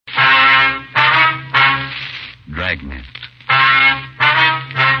Dragnet.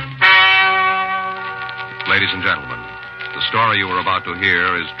 Ladies and gentlemen, the story you are about to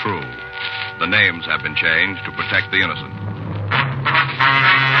hear is true. The names have been changed to protect the innocent.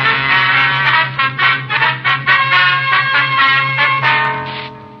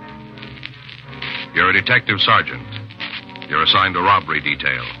 You're a detective sergeant. You're assigned to robbery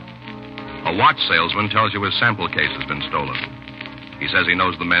detail. A watch salesman tells you his sample case has been stolen. He says he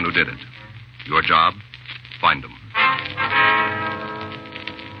knows the men who did it. Your job? Find them.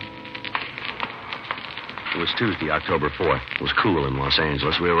 It was Tuesday, October 4th. It was cool in Los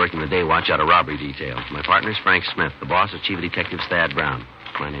Angeles. We were working the day watch out of robbery detail. My partner's Frank Smith. The boss is Chief of Detectives Thad Brown.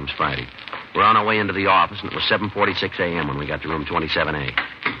 My name's Friday. We're on our way into the office, and it was 7:46 a.m. when we got to room 27A.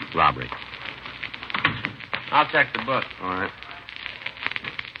 Robbery. I'll check the book. All right.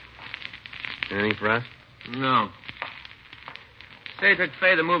 Anything for us? No. Say, took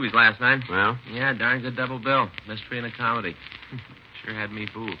Faye to the movies last night. Well? Yeah, darn good double bill. Mystery and a comedy. Sure had me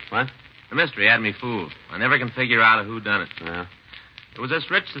fooled. What? The mystery had me fooled. I never can figure out who done it. Yeah. It was this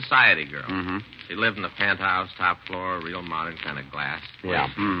rich society girl. Mm-hmm. She lived in a penthouse, top floor, real modern kind of glass. Yeah.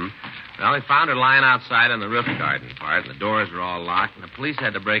 Mm-hmm. Well, they found her lying outside on the roof garden part, and the doors were all locked, and the police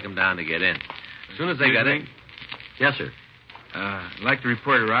had to break them down to get in. As soon as they got in... Yes, sir. I'd like to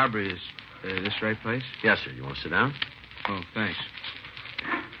report a robbery. Is this the right place? Yes, sir. You want to sit down? Oh, thanks.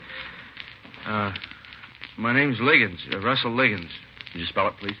 My name's Liggins, Russell Liggins. Could you spell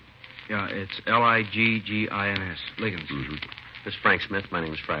it, please? Yeah, it's Liggins. Liggins. Mm-hmm. This is Frank Smith. My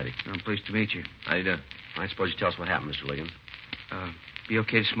name's Friday. I'm pleased to meet you. How you doing? I suppose you tell us what happened, Mr. Liggins. Be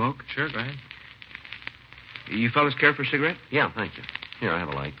okay to smoke? Sure, go ahead. You fellas care for a cigarette? Yeah, thank you. Here, I have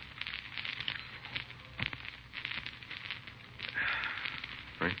a light.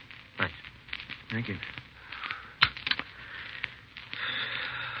 Frank? Thanks. Thank you.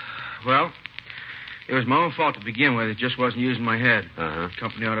 Well, it was my own fault to begin with. It just wasn't using my head. Uh-huh. The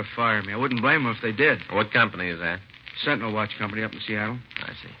company ought to fire me. I wouldn't blame them if they did. What company is that? Sentinel Watch Company up in Seattle.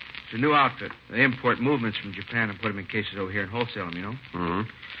 I see. It's a new outfit. They import movements from Japan and put them in cases over here and wholesale them, you know? Mm-hmm.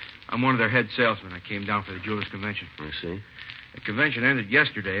 I'm one of their head salesmen. I came down for the Jewelers Convention. I see. The convention ended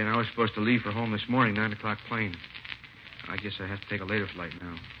yesterday, and I was supposed to leave for home this morning, 9 o'clock plane. I guess I have to take a later flight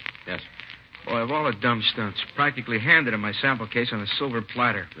now. Yes. Boy, of all the dumb stunts, practically handed him my sample case on a silver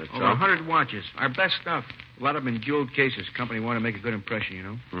platter. That's Over all? 100 watches. Our best stuff. A lot of them in jeweled cases. Company wanted to make a good impression, you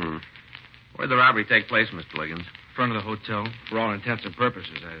know? Mm-hmm. Where'd the robbery take place, Mr. Liggins? Front of the hotel. For all intents and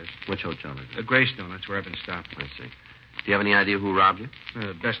purposes, that is. Which hotel is it? The Greystone. That's where I've been stopped. I see. Do you have any idea who robbed you?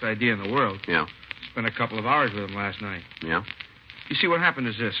 The best idea in the world. Yeah. Spent a couple of hours with him last night. Yeah? You see, what happened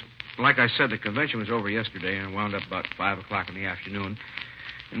is this. Like I said, the convention was over yesterday and wound up about 5 o'clock in the afternoon.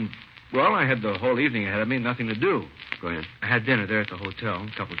 And, well, I had the whole evening ahead of me, nothing to do. Go ahead. I had dinner there at the hotel,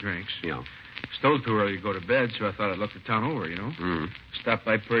 a couple of drinks. Yeah. Stole too early to go to bed, so I thought I'd look the town over, you know? Mm-hmm. Stopped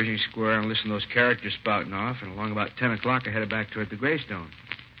by Pershing Square and listened to those characters spouting off, and along about 10 o'clock, I headed back toward the Greystone.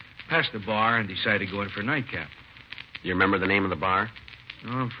 Passed the bar and decided to go in for a nightcap. Do you remember the name of the bar?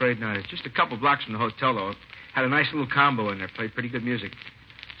 No, I'm afraid not. It's just a couple blocks from the hotel, though. Had a nice little combo in there, played pretty good music.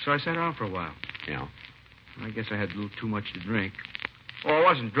 So I sat down for a while. Yeah. I guess I had a little too much to drink. Oh, I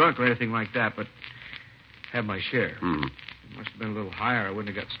wasn't drunk or anything like that, but had my share. Mm-hmm. Must have been a little higher. I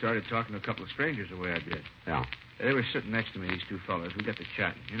wouldn't have got started talking to a couple of strangers the way I did. Yeah. They were sitting next to me, these two fellas. We got to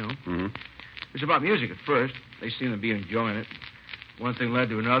chatting, you know. Mm-hmm. It was about music at first. They seemed to be enjoying it. One thing led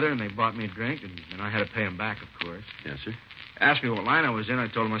to another, and they bought me a drink, and I had to pay them back, of course. Yes, sir. Asked me what line I was in. I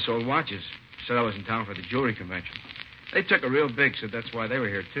told them I sold watches. Said I was in town for the jewelry convention. They took a real big, said that's why they were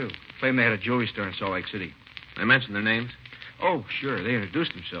here, too. Claimed they had a jewelry store in Salt Lake City. They mentioned their names? Oh, sure. They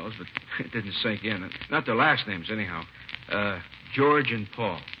introduced themselves, but it didn't sink in. Not their last names, anyhow. George and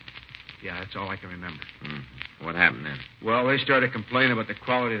Paul. Yeah, that's all I can remember. Mm-hmm. What happened then? Well, they started complaining about the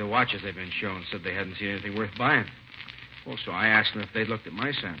quality of the watches they'd been shown. Said they hadn't seen anything worth buying. Well, so I asked them if they'd looked at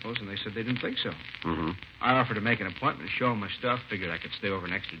my samples, and they said they didn't think so. Mm-hmm. I offered to make an appointment to show them my stuff. Figured I could stay over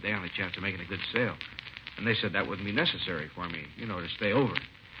an extra day on the chance of making a good sale. And they said that wouldn't be necessary for me, you know, to stay over.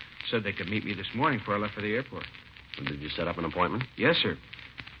 Said they could meet me this morning before I left for the airport. And did you set up an appointment? Yes, sir.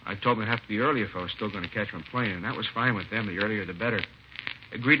 I told them it'd have to be early if I was still going to catch my plane, and that was fine with them. The earlier, the better.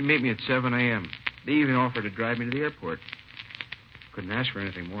 Agreed to meet me at 7 a.m. They even offered to drive me to the airport. Couldn't ask for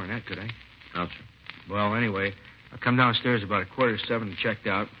anything more than that, could I? No, sir. Well, anyway, I come downstairs about 6:45 and checked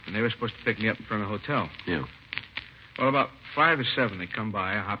out, and they were supposed to pick me up in front of the hotel. Yeah. Well, about 5 or 7, they come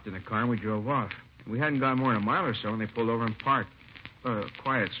by. I hopped in the car, and we drove off. We hadn't gone more than a mile or so, and they pulled over and parked.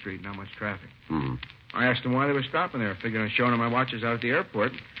 Quiet street, not much traffic. Mm-hmm. I asked them why they were stopping there. I figured on showing them my watches out at the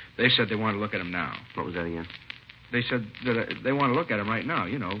airport. They said they wanted to look at them now. What was that again? They said that they want to look at them right now,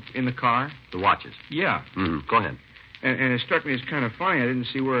 in the car. The watches. Yeah. Mm-hmm. Go ahead. And it struck me as kind of funny. I didn't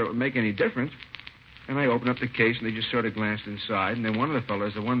see where it would make any difference. And I opened up the case, and they just sort of glanced inside. And then one of the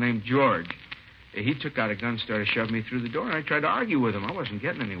fellows, the one named George, he took out a gun and started shoving me through the door. And I tried to argue with him. I wasn't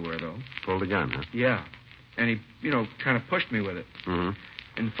getting anywhere, though. Pulled a gun, huh? Yeah. And he, kind of pushed me with it. Mm-hmm.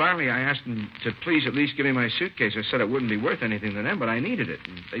 And finally, I asked him to please at least give me my suitcase. I said it wouldn't be worth anything to them, but I needed it.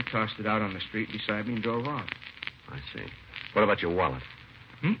 And they tossed it out on the street beside me and drove off. I see. What about your wallet?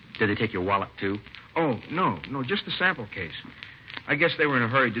 Did they take your wallet, too? Oh, no, just the sample case. I guess they were in a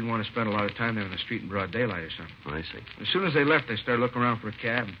hurry, didn't want to spend a lot of time there in the street in broad daylight or something. I see. As soon as they left, I started looking around for a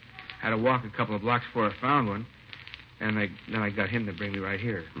cab and had to walk a couple of blocks before I found one. And then I got him to bring me right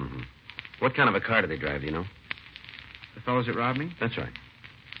here. Mm-hmm. What kind of a car did they drive, do you know? The fellows that robbed me? That's right.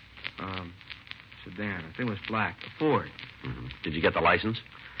 Sedan. I think it was black. A Ford. Mm-hmm. Did you get the license?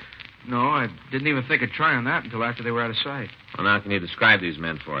 No, I didn't even think of trying that until after they were out of sight. Well, now, can you describe these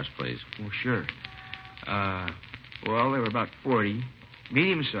men for us, please? Oh, sure. Well, they were about 40,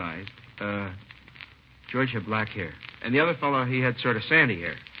 medium-sized. George had black hair. And the other fellow, he had sort of sandy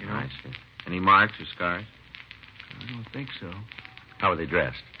hair, I see. Any marks or scars? I don't think so. How were they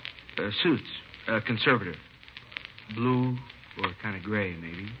dressed? Suits. Conservative. Blue or kind of gray,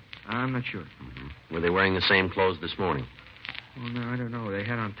 maybe. I'm not sure. Mm-hmm. Were they wearing the same clothes this morning? Well, no, I don't know. They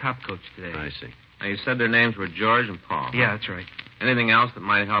had on top coats today. I see. Now, you said their names were George and Paul. Yeah, that's right. Anything else that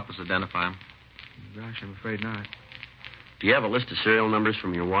might help us identify them? Gosh, I'm afraid not. Do you have a list of serial numbers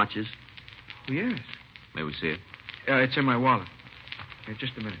from your watches? Oh, yes. May we see it? It's in my wallet.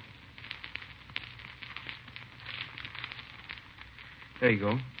 Just a minute. There you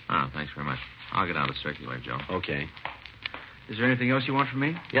go. Oh, thanks very much. I'll get out of the circular, Joe. Okay. Is there anything else you want from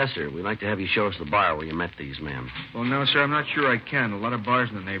me? Yes, sir. We'd like to have you show us the bar where you met these men. Well, no, sir, I'm not sure I can. A lot of bars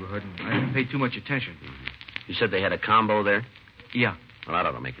in the neighborhood, and I didn't pay too much attention. Mm-hmm. You said they had a combo there? Yeah. Well, that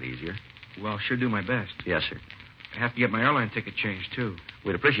ought to make it easier. Well, sure do my best. Yes, sir. I have to get my airline ticket changed, too.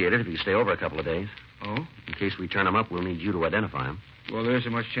 We'd appreciate it if you stay over a couple of days. Oh? In case we turn them up, we'll need you to identify them. Well, there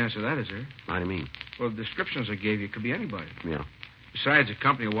isn't much chance of that, is there? How do you mean? Well, the descriptions I gave you could be anybody. Yeah. Besides, the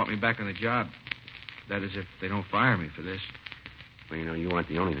company will want me back on the job. That is, if they don't fire me for this. Well, you aren't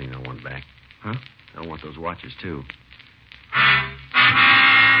the only thing they'll want back. Huh? They'll want those watches, too.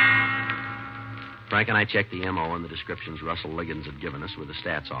 Frank and I checked the M.O. and the descriptions Russell Liggins had given us with the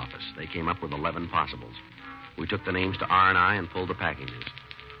stats office. They came up with 11 possibles. We took the names to R&I and pulled the packages.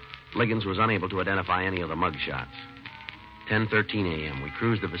 Liggins was unable to identify any of the mug shots. 10:13 a.m., we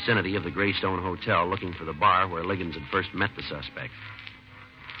cruised the vicinity of the Greystone Hotel looking for the bar where Liggins had first met the suspect.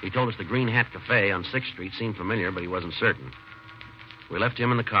 He told us the Green Hat Cafe on 6th Street seemed familiar, but he wasn't certain. We left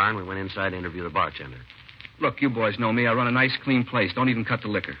him in the car and we went inside to interview the bartender. Look, you boys know me. I run a nice, clean place. Don't even cut the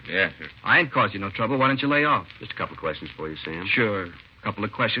liquor. Yeah, sure. I ain't caused you no trouble. Why don't you lay off? Just a couple of questions for you, Sam. Sure. A couple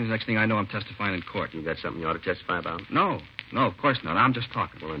of questions. Next thing I know, I'm testifying in court. You got something you ought to testify about? No, of course not. I'm just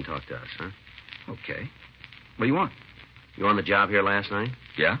talking. Well, then talk to us, huh? Okay. What do you want? You on the job here last night?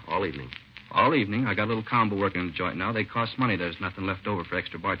 Yeah. All evening. All evening. I got a little combo working in the joint now. They cost money. There's nothing left over for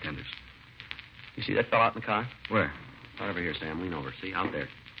extra bartenders. You see that fellow out in the car? Where? Right over here, Sam. Lean over. See? Out there.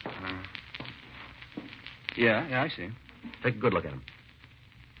 Yeah, I see him. Take a good look at him.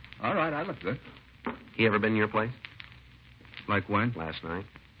 All right, I look good. He ever been in your place? Like when? Last night.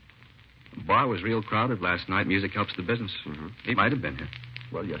 The bar was real crowded last night. Music helps the business. Mm-hmm. He might have been here.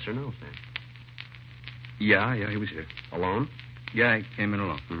 Well, yes or no, Sam? Yeah, he was here. Alone? Yeah, he came in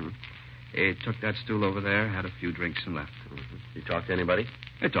alone. Mm-hmm. He took that stool over there, had a few drinks, and left. Mm-hmm. You talk to anybody?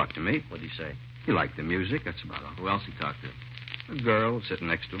 He talked to me. What'd he say? He liked the music, that's about all. Who else he talked to? A girl sitting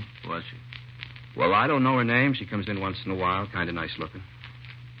next to him. Who was she? Well, I don't know her name. She comes in once in a while, kind of nice looking.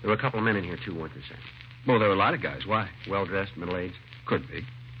 There were a couple of men in here, too, weren't there, Sam? Well, there were a lot of guys. Why? Well-dressed, middle-aged? Could be.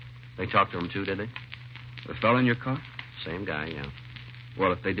 They talked to him, too, did they? The fellow in your car? Same guy, yeah.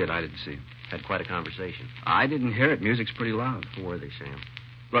 Well, if they did, I didn't see him. Had quite a conversation. I didn't hear it. Music's pretty loud. Who were they, Sam?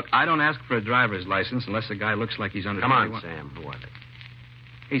 Look, I don't ask for a driver's license unless the guy looks like he's under Come on, 21. Sam. Who are they?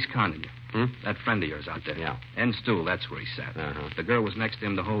 He's conning you. That friend of yours out there. Yeah. End stool, that's where he sat. Uh-huh. The girl was next to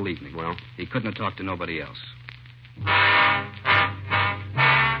him the whole evening. Well? He couldn't have talked to nobody else.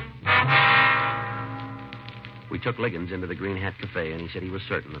 We took Liggins into the Green Hat Cafe, and he said he was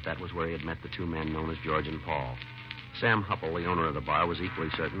certain that was where he had met the two men known as George and Paul. Sam Hupple, the owner of the bar, was equally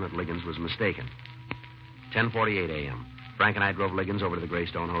certain that Liggins was mistaken. 10:48 a.m. Frank and I drove Liggins over to the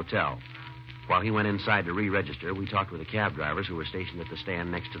Greystone Hotel. While he went inside to re-register, we talked with the cab drivers who were stationed at the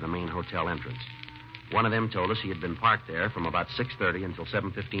stand next to the main hotel entrance. One of them told us he had been parked there from about 6:30 until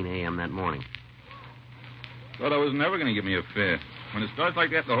 7:15 a.m. that morning. Thought I was never going to give me a fare. When it starts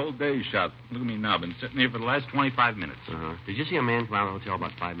like that, the whole day's shot. Look at me now. I've been sitting here for the last 25 minutes. Uh-huh. Did you see a man come out of the hotel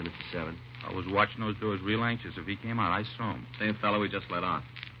about 5 minutes to 7? I was watching those doors real anxious. If he came out, I saw him. Same fellow we just let on.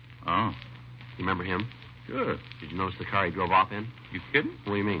 Oh, You remember him? sure. Did you notice the car he drove off in? You kidding?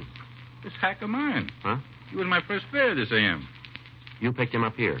 What do you mean? This hack of mine. Huh? He was my first fare this AM. You picked him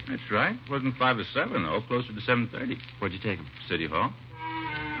up here. That's right. It wasn't 5 or 7, though. Closer to 7:30. Where'd you take him? City Hall.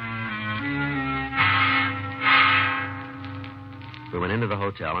 We went into the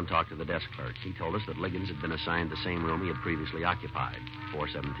hotel and talked to the desk clerk. He told us that Liggins had been assigned the same room he had previously occupied,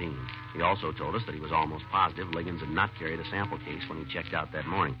 417. He also told us that he was almost positive Liggins had not carried a sample case when he checked out that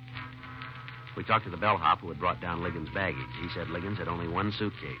morning. We talked to the bellhop who had brought down Liggins' baggage. He said Liggins had only one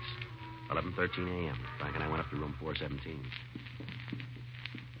suitcase. 11:13 a.m. Frank and I went up to room 417.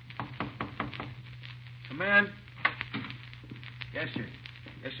 Come in. Yes, sir.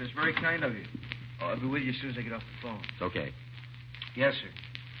 Yes, sir. It's very kind of you. Oh, I'll be with you as soon as I get off the phone. It's okay. Yes,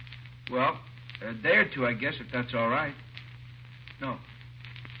 sir. Well, a day or two, I guess, if that's all right. No,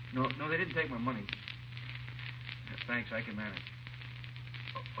 they didn't take my money. Thanks, I can manage.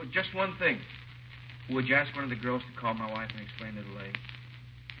 Oh, just one thing. Would you ask one of the girls to call my wife and explain the delay?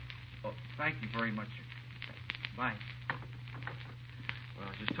 Oh, thank you very much, sir. Bye. Well, I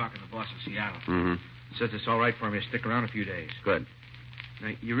was just talking to the boss in Seattle. Mm-hmm. Says it's all right for me to stick around a few days. Good.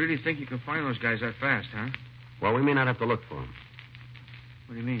 Now, you really think you can find those guys that fast, huh? Well, we may not have to look for him.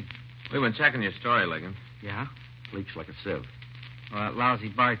 What do you mean? We've been checking your story, Liggins. Yeah? Leaks like a sieve. Well, that lousy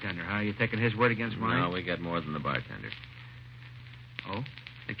bartender, huh? You taking his word against mine? No, we get more than the bartender. Oh?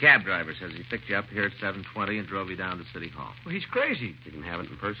 The cab driver says he picked you up here at 7:20 and drove you down to City Hall. Well, he's crazy. Didn't have it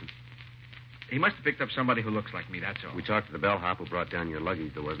in person. He must have picked up somebody who looks like me, that's all. We talked to the bellhop who brought down your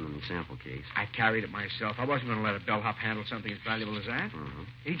luggage. There wasn't any sample case. I carried it myself. I wasn't going to let a bellhop handle something as valuable as that. Mm-hmm.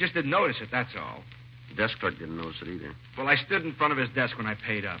 He just didn't notice it, that's all. The desk clerk didn't notice it either. Well, I stood in front of his desk when I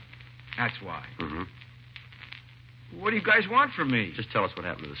paid up. That's why. Mm-hmm. What do you guys want from me? Just tell us what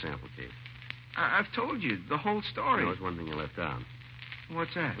happened to the sample case. I've told you the whole story. There was one thing you left out.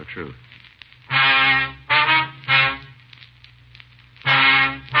 What's that? The truth.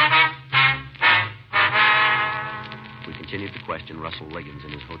 We continued to question Russell Liggins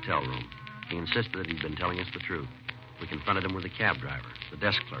in his hotel room. He insisted that he'd been telling us the truth. We confronted him with the cab driver, the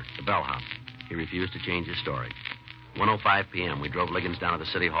desk clerk, the bellhop. He refused to change his story. 1:05 p.m., we drove Liggins down to the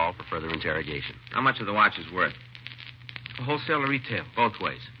city hall for further interrogation. How much are the watches worth? Wholesale or retail? Both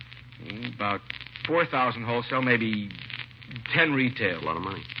ways. About 4,000 wholesale, maybe 10 retail. A lot of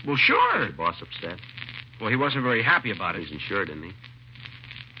money. Well, sure. The boss upset? Well, he wasn't very happy about it. He's insured, isn't he?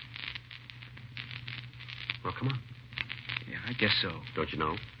 Well, come on. Yeah, I guess so. Don't you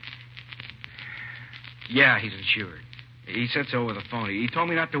know? Yeah, he's insured. He said so over the phone. He told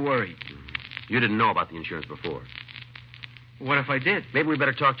me not to worry. You didn't know about the insurance before. What if I did? Maybe we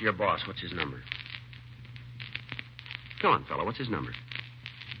better talk to your boss. What's his number? Come on, fella. What's his number?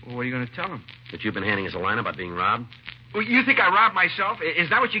 Well, what are you going to tell him? That you've been handing us a line about being robbed? Well, you think I robbed myself? Is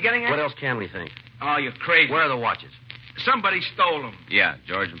that what you're getting at? What else can we think? Oh, you're crazy. Where are the watches? Somebody stole them. Yeah,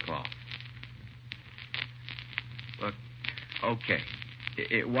 George and Paul. Look, okay.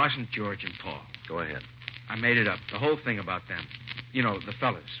 It wasn't George and Paul. Go ahead. I made it up. The whole thing about them. You know, the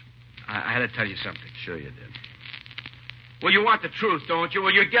fellas. I had to tell you something. Sure you did. Well, you want the truth, don't you?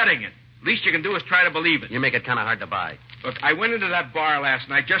 Well, you're getting it. Least you can do is try to believe it. You make it kind of hard to buy. Look, I went into that bar last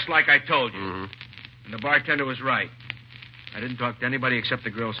night just like I told you. Mm-hmm. And the bartender was right. I didn't talk to anybody except the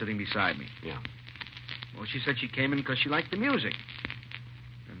girl sitting beside me. Yeah. Well, she said she came in because she liked the music.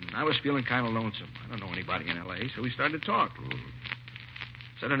 And I was feeling kind of lonesome. I don't know anybody in L.A., so we started to talk. Mm-hmm.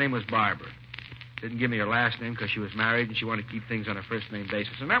 Said her name was Barbara. Didn't give me her last name because she was married and she wanted to keep things on a first-name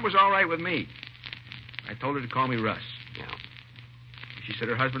basis. And that was all right with me. I told her to call me Russ. Yeah. She said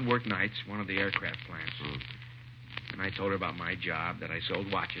her husband worked nights, one of the aircraft plants. Mm. And I told her about my job, that I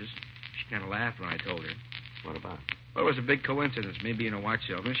sold watches. She kind of laughed when I told her. What about? Well, it was a big coincidence. Me being a watch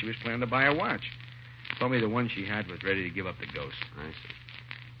salesman, she was planning to buy a watch. Told me the one she had was ready to give up the ghost. I see.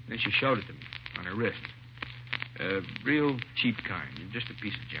 Then she showed it to me on her wrist. A real cheap kind, just a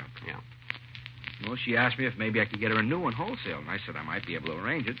piece of junk. Yeah. Well, she asked me if maybe I could get her a new one wholesale, and I said I might be able to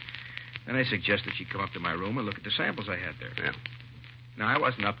arrange it. Then I suggested she come up to my room and look at the samples I had there. Yeah. Now, I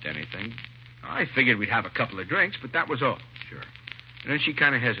wasn't up to anything. I figured we'd have a couple of drinks, but that was all. Sure. And then she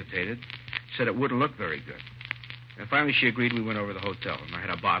kind of hesitated, said it wouldn't look very good. And finally she agreed. We went over to the hotel, and I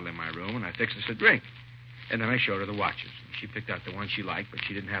had a bottle in my room, and I fixed us a drink. And then I showed her the watches. She picked out the one she liked, but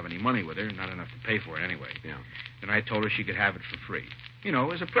she didn't have any money with her, not enough to pay for it anyway. Yeah. And I told her she could have it for free. You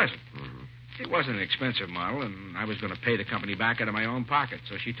know, as a present. Mm-hmm. It wasn't an expensive model, and I was going to pay the company back out of my own pocket.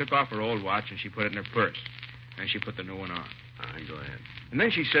 So she took off her old watch, and she put it in her purse. And she put the new one on. All right, go ahead. And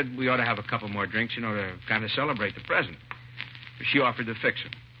then she said we ought to have a couple more drinks, to kind of celebrate the present. She offered to fix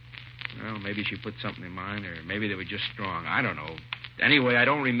them. Well, maybe she put something in mine, or maybe they were just strong. I don't know. Anyway, I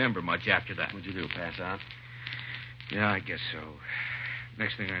don't remember much after that. What'd you do, pass out? Yeah, I guess so.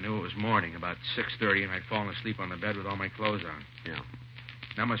 Next thing I knew, it was morning, about 6:30, and I'd fallen asleep on the bed with all my clothes on. Yeah.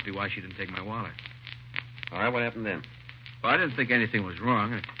 That must be why she didn't take my wallet. All right, what happened then? Well, I didn't think anything was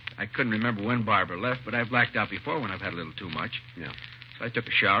wrong. I couldn't remember when Barbara left, but I blacked out before when I've had a little too much. Yeah. So I took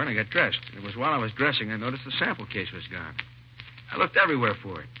a shower and I got dressed. It was while I was dressing I noticed the sample case was gone. I looked everywhere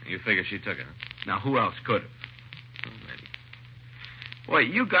for it. You figure she took it, huh? Now, who else could have? Well, maybe. Boy,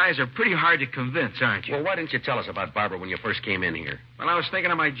 you guys are pretty hard to convince, aren't you? Well, why didn't you tell us about Barbara when you first came in here? Well, I was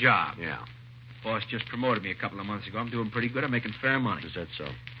thinking of my job. Yeah. Boss just promoted me a couple of months ago. I'm doing pretty good. I'm making fair money. Is that so?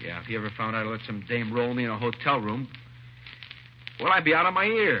 Yeah, if he ever found out I let some dame roll me in a hotel room, well, I'd be out of my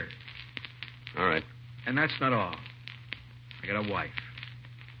ear. All right. And that's not all. I got a wife.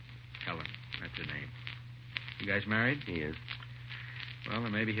 Helen, that's her name. You guys married? He is. Well,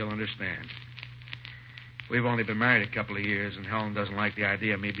 then maybe he'll understand. We've only been married a couple of years, and Helen doesn't like the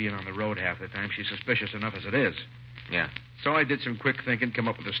idea of me being on the road half the time. She's suspicious enough as it is. Yeah. So I did some quick thinking, come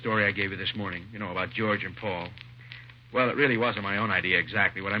up with the story I gave you this morning, about George and Paul. Well, it really wasn't my own idea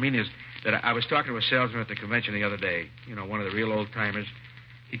exactly. What I mean is that I was talking to a salesman at the convention the other day, one of the real old-timers.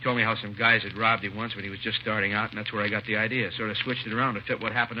 He told me how some guys had robbed him once when he was just starting out, and that's where I got the idea. Sort of switched it around to fit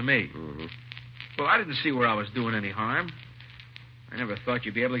what happened to me. Mm-hmm. Well, I didn't see where I was doing any harm. I never thought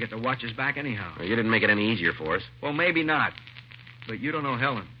you'd be able to get the watches back anyhow. Well, you didn't make it any easier for us. Well, maybe not. But you don't know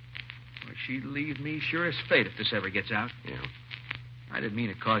Helen. Well, she'd leave me sure as fate if this ever gets out. Yeah. I didn't mean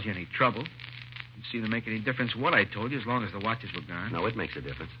to cause you any trouble. Didn't seem to make any difference what I told you as long as the watches were gone. No, it makes a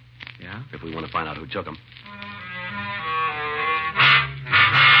difference. Yeah? If we want to find out who took them.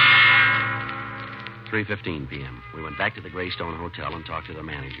 3:15 p.m. We went back to the Greystone Hotel and talked to the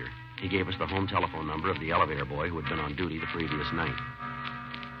manager. He gave us the home telephone number of the elevator boy who had been on duty the previous night.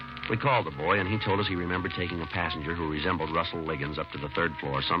 We called the boy, and he told us he remembered taking a passenger who resembled Russell Liggins up to the third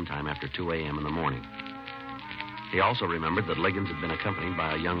floor sometime after 2 a.m. in the morning. He also remembered that Liggins had been accompanied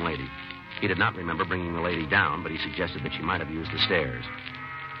by a young lady. He did not remember bringing the lady down, but he suggested that she might have used the stairs.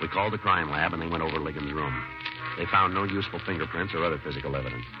 We called the crime lab, and they went over Liggins' room. They found no useful fingerprints or other physical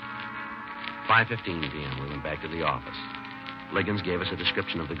evidence. 5:15 p.m., we went back to the office. Liggins gave us a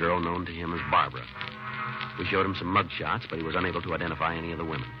description of the girl known to him as Barbara. We showed him some mug shots, but he was unable to identify any of the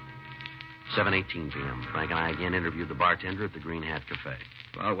women. 7:18 p.m., Frank and I again interviewed the bartender at the Green Hat Cafe.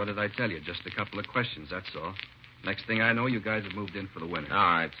 Well, what did I tell you? Just a couple of questions, that's all. Next thing I know, you guys have moved in for the winter.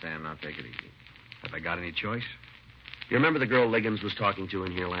 All right, Sam, now take it easy. Have I got any choice? You remember the girl Liggins was talking to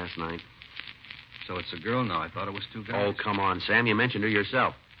in here last night? So it's a girl now. I thought it was two guys. Oh, come on, Sam. You mentioned her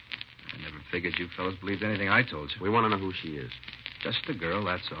yourself. I never figured you fellas believed anything I told you. We want to know who she is. Just a girl,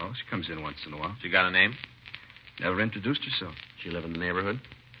 that's all. She comes in once in a while. She got a name? Never introduced herself. She live in the neighborhood?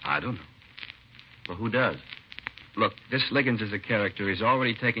 I don't know. Well, who does? Look, this Liggins is a character. He's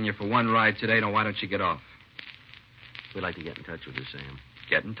already taken you for one ride today. Now, why don't you get off? We'd like to get in touch with her, Sam.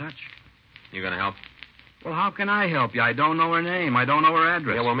 Get in touch. You gonna help? Well, how can I help you? I don't know her name. I don't know her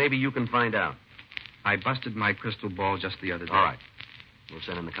address. Yeah, well, maybe you can find out. I busted my crystal ball just the other day. All right. We'll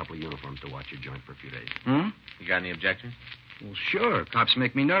send in a couple of uniforms to watch your joint for a few days. Hmm? You got any objections? Well, sure. Cops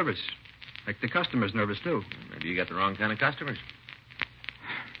make me nervous. Make the customers nervous, too. Maybe you got the wrong kind of customers.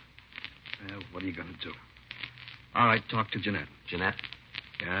 What are you going to do? All right, talk to Jeanette. Jeanette?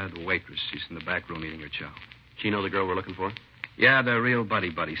 Yeah, the waitress. She's in the back room eating her chow. She know the girl we're looking for? Yeah, they're real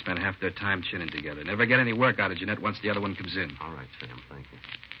buddy-buddy. Spend half their time chinning together. Never get any work out of Jeanette once the other one comes in. All right, Sam. Thank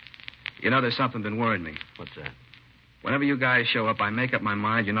you. There's something been worrying me. What's that? Whenever you guys show up, I make up my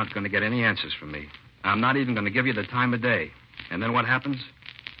mind you're not going to get any answers from me. I'm not even going to give you the time of day. And then what happens?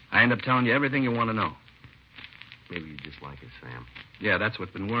 I end up telling you everything you want to know. Maybe you just like it, Sam. Yeah, that's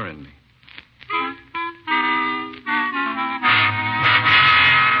what's been worrying me.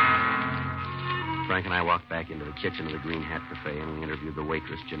 Frank and I walked back into the kitchen of the Green Hat Cafe, and we interviewed the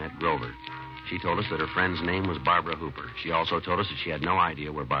waitress, Jeanette Grover. She told us that her friend's name was Barbara Hooper. She also told us that she had no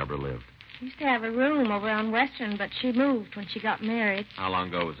idea where Barbara lived. She used to have a room over on Western, but she moved when she got married. How long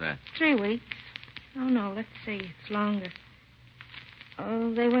ago was that? 3 weeks. Oh, no, let's see. It's longer.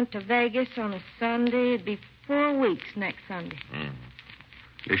 Oh, they went to Vegas on a Sunday. It'd be 4 weeks next Sunday. Mm.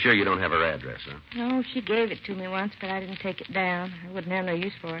 You're sure you don't have her address, huh? No, she gave it to me once, but I didn't take it down. I wouldn't have no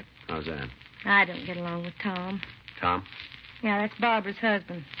use for it. How's that? I don't get along with Tom. Tom? Yeah, that's Barbara's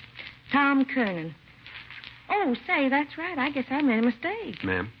husband. Tom Kernan. Oh, say, that's right. I guess I made a mistake.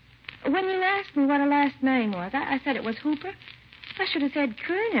 Ma'am? When you asked me what her last name was, I said it was Hooper. I should have said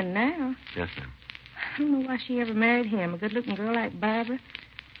Kernan now. Yes, ma'am. I don't know why she ever married him. A good-looking girl like Barbara.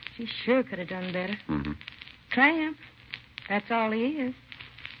 She sure could have done better. Mm-hmm. Tramp. That's all he is.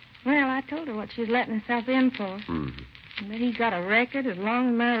 Well, I told her what she was letting herself in for. Mm-hmm. And that he's got a record as long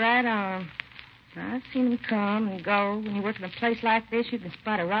as my right arm. I've seen him come and go. When you work in a place like this, you can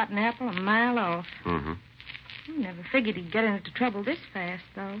spot a rotten apple a mile off. Mm-hmm. I never figured he'd get into trouble this fast,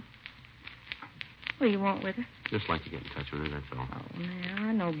 though. What do you want with her? Just like to get in touch with her, that's all. Oh, now,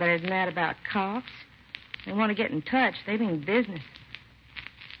 I know better than that about cops. They want to get in touch. They mean business.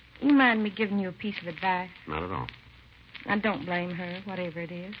 You mind me giving you a piece of advice? Not at all. I don't blame her, whatever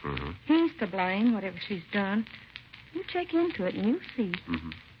it is. Mm-hmm. He's to blame, whatever she's done. You check into it and you'll see. Mm-hmm.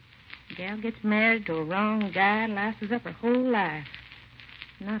 The gal gets married to a wrong guy, lasses up her whole life.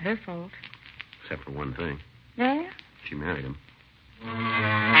 Not her fault. Except for one thing. Yeah? She married him.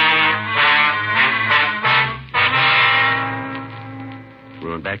 We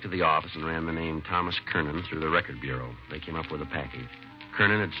went back to the office and ran the name Thomas Kernan through the record bureau. They came up with a package.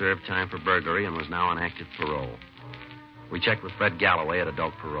 Kernan had served time for burglary and was now on active parole. We checked with Fred Galloway at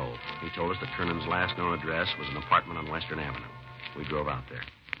adult parole. He told us that Kernan's last known address was an apartment on Western Avenue. We drove out there.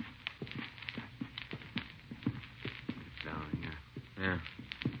 Down here. Yeah.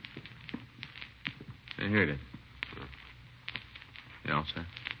 Yeah, here it is. Yeah, all set.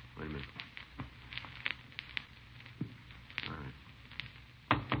 Wait a minute. All right.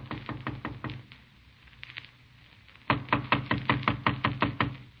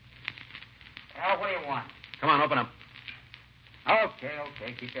 Al, what do you want? Come on, open up.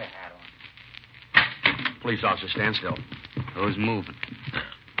 Okay. Keep your hat on. Police officer, stand still. Who's moving?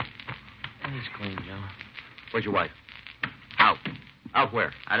 He's clean, Joe. Where's your wife? Out. Out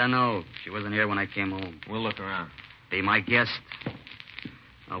where? I don't know. She wasn't here when I came home. We'll look around. Be my guest.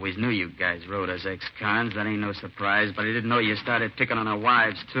 Always knew you guys rode as ex-cons. That ain't no surprise. But I didn't know you started picking on our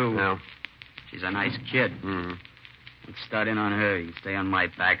wives, too. No. She's a nice kid. Mm-hmm. Let's start in on her. You can stay on my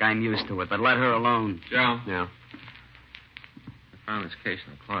back. I'm used to it. But let her alone. Joe? Yeah. I found this case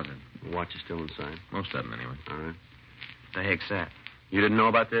in the closet. The watch is still inside. Most of them, anyway. All right. What the heck's that? You didn't know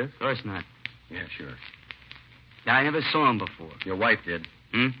about this? Of course not. Yeah, sure. I never saw him before. Your wife did.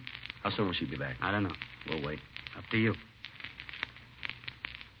 Hmm? How soon will she be back? I don't know. We'll wait. Up to you.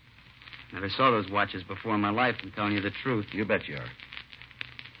 Never saw those watches before in my life, I'm telling you the truth. You bet you are.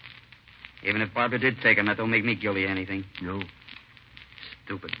 Even if Barbara did take them, that don't make me guilty of anything. No.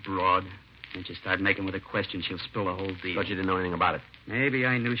 Stupid broad. Once you start making with a question, she'll spill the whole deal. Thought you didn't know anything about it. Maybe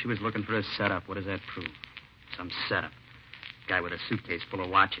I knew she was looking for a setup. What does that prove? Some setup. Guy with a suitcase full of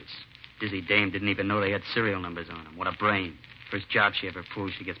watches. Dizzy dame didn't even know they had serial numbers on them. What a brain. First job she ever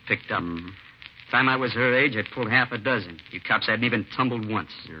pulled, she gets picked up. Mm-hmm. Time I was her age, I'd pulled half a dozen. You cops hadn't even tumbled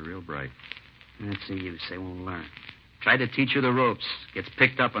once. You're real bright. That's the use. They won't learn. Tried to teach her the ropes. Gets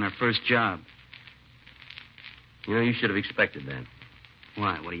picked up on her first job. You know, you should have expected that.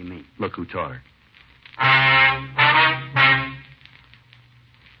 Why? What do you mean? Look who taught her.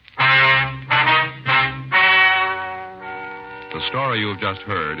 The story you've just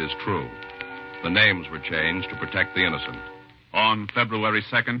heard is true. The names were changed to protect the innocent. On February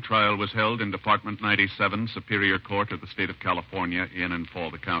 2nd, trial was held in Department 97, Superior Court of the State of California, in and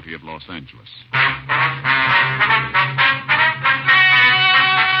for the County of Los Angeles.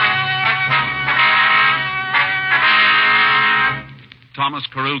 Thomas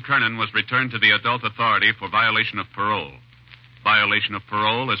Carew Kernan was returned to the adult authority for violation of parole. Violation of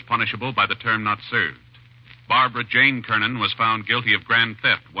parole is punishable by the term not served. Barbara Jane Kernan was found guilty of grand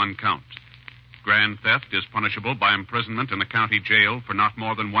theft, 1 count. Grand theft is punishable by imprisonment in the county jail for not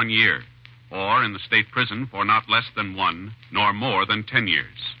more than 1 year, or in the state prison for not less than 1, nor more than 10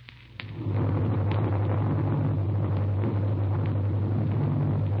 years.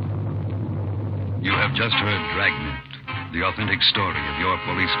 You have just heard Dragnet, the authentic story of your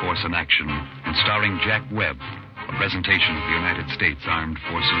police force in action, and starring Jack Webb, a presentation of the United States Armed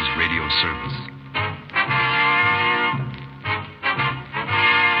Forces Radio Service.